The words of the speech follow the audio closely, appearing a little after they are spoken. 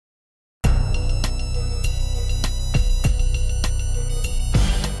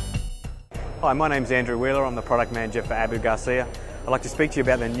Hi, my name's Andrew Wheeler. I'm the product manager for Garcia. I'd like to speak to you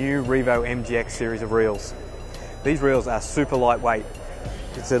about the new Revo MGX series of reels. These reels are super lightweight.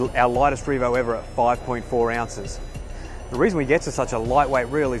 It's our lightest Revo ever at 5.4 ounces. The reason we get to such a lightweight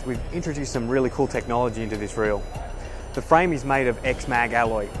reel is we've introduced some really cool technology into this reel. The frame is made of X-Mag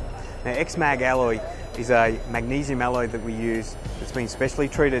alloy. Now, X-Mag alloy is a magnesium alloy that we use that's been specially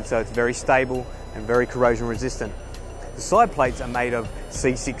treated so it's very stable and very corrosion resistant. The side plates are made of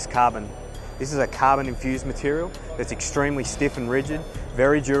C6 carbon. This is a carbon infused material that's extremely stiff and rigid,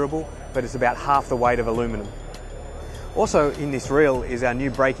 very durable, but it's about half the weight of aluminum. Also in this reel is our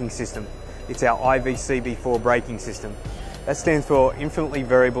new braking system. It's our IVCB4 braking system. That stands for Infinitely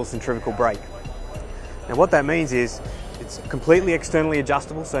Variable Centrifugal Brake. Now what that means is it's completely externally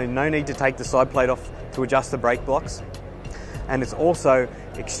adjustable, so no need to take the side plate off to adjust the brake blocks. And it's also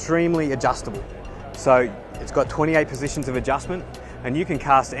extremely adjustable. So it's got 28 positions of adjustment, and you can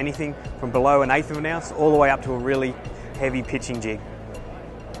cast anything from below 1/8 of an ounce all the way up to a really heavy pitching jig.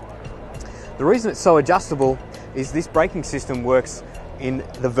 The reason it's so adjustable is this braking system works in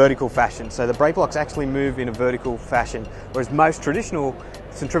the vertical fashion. So the brake blocks actually move in a vertical fashion, whereas most traditional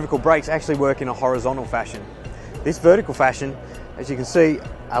centrifugal brakes actually work in a horizontal fashion. This vertical fashion, as you can see,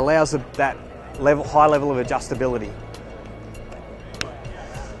 allows that high level of adjustability.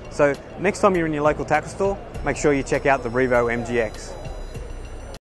 So next time you're in your local tackle store, make sure you check out the Revo MGX.